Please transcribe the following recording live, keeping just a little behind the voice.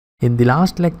In the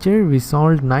last lecture, we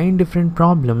solved 9 different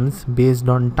problems based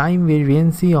on time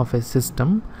variancy of a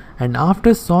system, and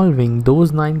after solving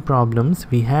those 9 problems,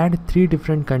 we had 3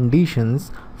 different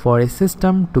conditions for a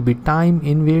system to be time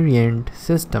invariant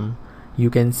system. You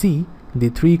can see the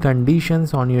 3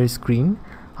 conditions on your screen.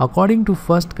 According to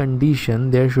first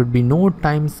condition, there should be no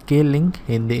time scaling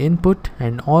in the input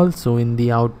and also in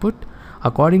the output.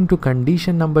 According to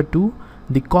condition number 2,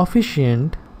 the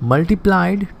coefficient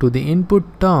multiplied to the input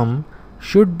term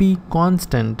should be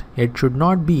constant. It should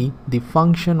not be the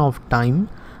function of time.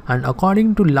 And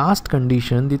according to last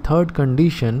condition, the third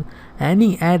condition,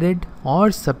 any added or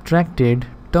subtracted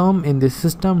term in the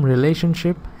system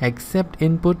relationship except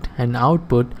input and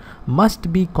output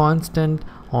must be constant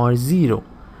or 0.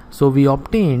 So we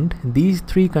obtained these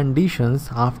 3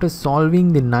 conditions after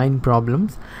solving the 9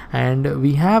 problems, and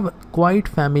we have quite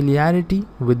familiarity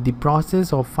with the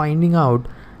process of finding out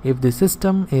if the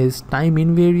system is time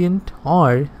invariant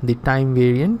or the time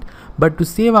variant. But to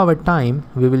save our time,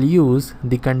 we will use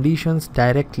the conditions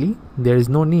directly. There is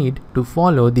no need to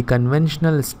follow the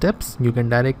conventional steps. You can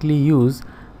directly use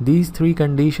these 3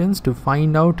 conditions to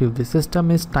find out if the system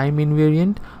is time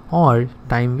invariant or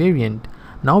time variant.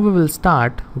 Now we will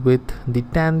start with the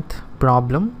 10th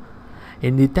problem.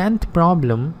 In the 10th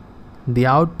problem, the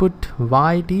output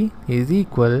yt is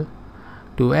equal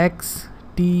to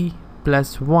xt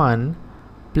plus 1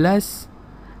 plus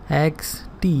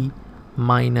xt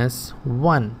minus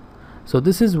 1. So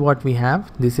this is what we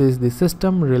have. This is the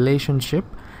system relationship,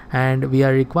 and we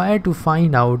are required to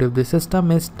find out if the system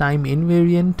is time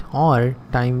invariant or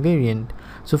time variant.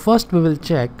 So first we will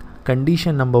check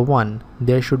condition number 1.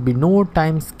 There should be no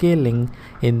time scaling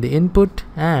in the input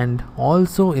and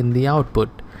also in the output.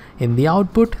 In the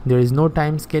output, there is no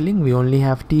time scaling. We only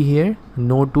have t here,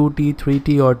 no 2t,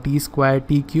 3t or t square,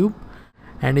 t cube.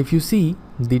 And if you see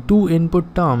the 2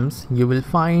 input terms, you will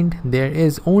find there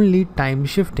is only time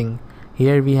shifting.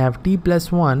 Here we have t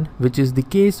plus 1, which is the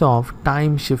case of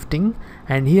time shifting,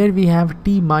 and here we have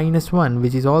t minus 1,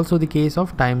 which is also the case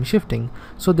of time shifting.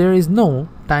 So there is no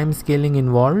time scaling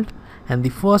involved, and the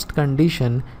first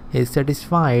condition is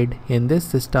satisfied in this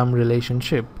system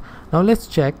relationship. Now let's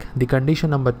check the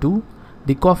condition number 2.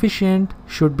 The coefficient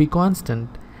should be constant.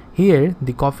 Here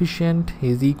the coefficient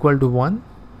is equal to 1,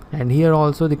 and here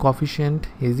also the coefficient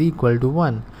is equal to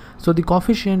 1. So the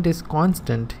coefficient is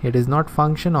constant. It is not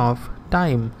function of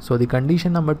time. So the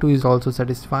condition number 2 is also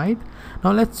satisfied.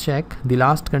 Now let's check the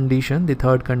last condition, the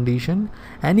third condition.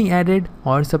 Any added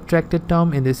or subtracted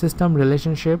term in the system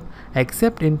relationship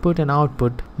except input and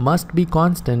output must be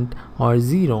constant or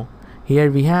 0. Here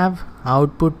we have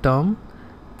output term,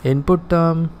 input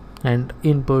term and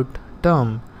input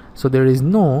term. So there is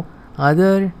no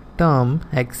other term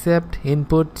except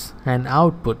inputs and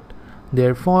output.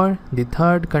 Therefore, the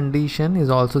third condition is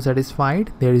also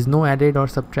satisfied. There is no added or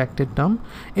subtracted term.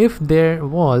 If there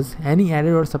was any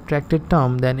added or subtracted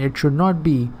term, then it should not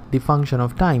be the function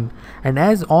of time. And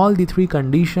as all the 3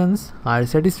 conditions are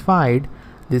satisfied,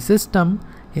 the system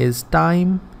is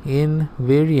time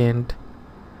invariant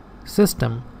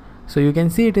system. So you can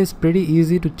see it is pretty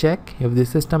easy to check if the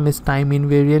system is time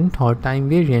invariant or time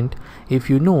variant if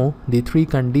you know the 3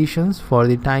 conditions for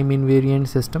the time invariant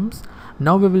systems.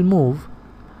 Now we will move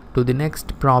to the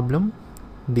next problem,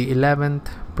 the 11th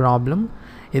problem.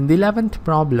 In the 11th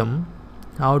problem,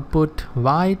 output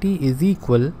yt is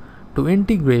equal to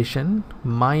integration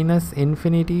minus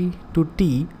infinity to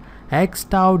t x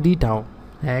tau d tau,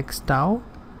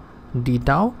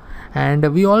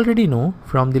 and we already know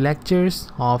from the lectures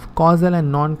of causal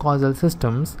and non-causal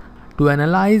systems, to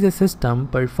analyze a system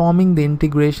performing the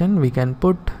integration, we can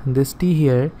put this t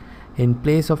here in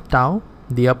place of tau.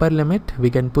 The upper limit we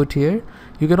can put here.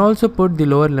 You can also put the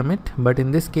lower limit, but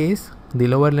in this case the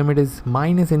lower limit is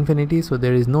minus infinity, so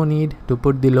there is no need to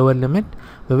put the lower limit.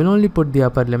 We will only put the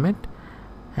upper limit,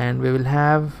 and we will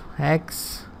have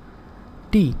x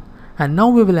t. And now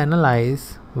we will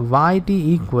analyze yt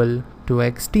equal to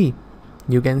xt.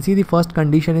 You can see the first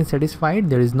condition is satisfied.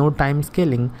 There is no time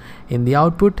scaling in the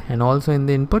output and also in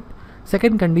the input.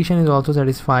 Second condition is also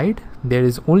satisfied. There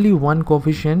is only one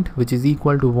coefficient which is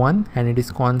equal to 1 and it is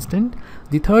constant.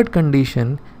 The third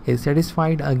condition is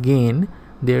satisfied again.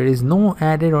 There is no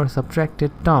added or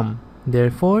subtracted term.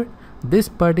 Therefore, this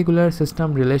particular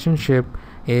system relationship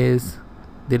is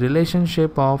the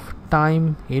relationship of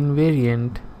time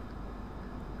invariant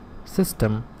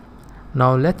system.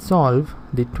 Now let's solve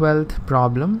the 12th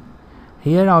problem.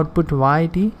 Here output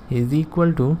yt is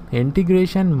equal to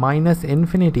integration minus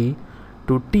infinity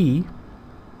to t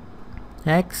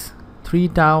x 3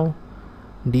 tau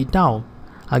d tau.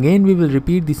 Again we will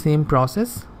repeat the same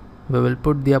process. we will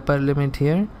put the upper limit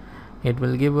here. It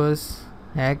will give us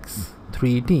x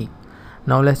 3t.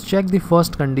 Now let's check the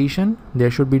first condition. There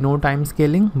should be no time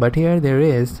scaling, but here there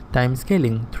is time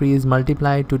scaling. 3 is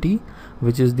multiplied to t,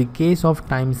 which is the case of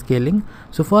time scaling.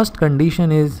 So first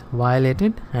condition is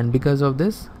violated, and because of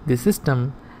this, the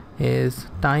system is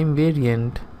time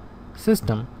variant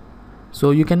system.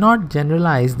 So you cannot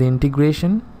generalize the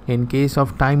integration in case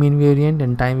of time invariant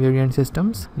and time variant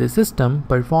systems. The system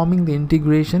performing the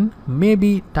integration may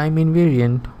be time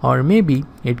invariant, or maybe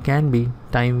it can be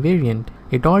time variant.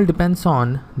 It all depends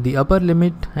on the upper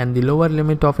limit and the lower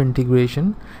limit of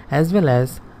integration, as well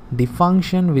as the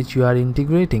function which you are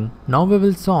integrating. Now we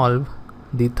will solve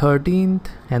the 13th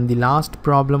and the last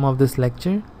problem of this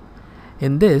lecture.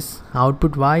 In this,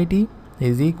 output yt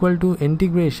is equal to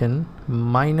integration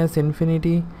minus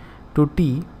infinity to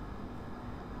t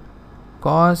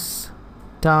cos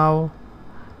tau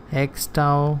x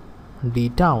tau d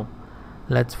tau.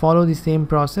 Let's follow the same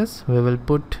process. We will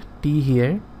put t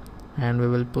here and we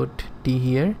will put t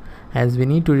here, as we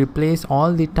need to replace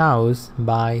all the taus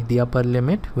by the upper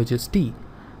limit, which is t.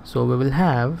 So we will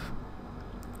have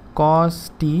cos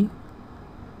t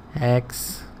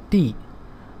x t.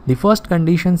 The first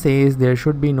condition says there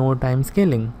should be no time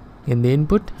scaling in the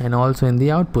input and also in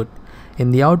the output.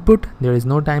 In the output there is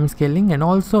no time scaling, and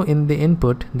also in the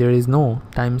input there is no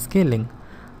time scaling.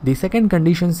 The second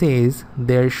condition says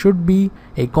there should be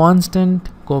a constant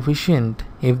coefficient.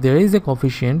 If there is a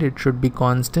coefficient, it should be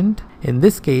constant. In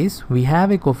this case, we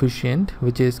have a coefficient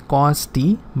which is cos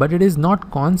t, but it is not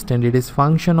constant, it is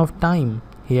function of time.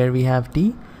 Here we have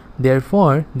t.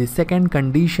 Therefore, the second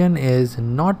condition is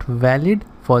not valid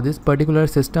for this particular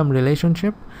system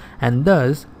relationship, and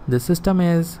thus the system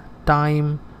is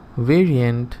time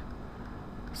variant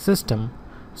system.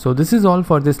 So this is all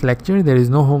for this lecture. There is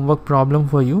no homework problem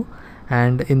for you,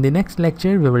 and in the next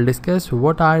lecture we will discuss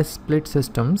what are split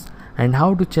systems and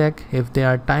how to check if they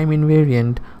are time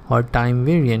invariant or time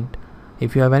variant.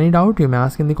 If you have any doubt, you may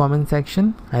ask in the comment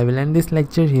section. I will end this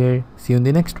lecture here. See you in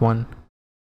the next one.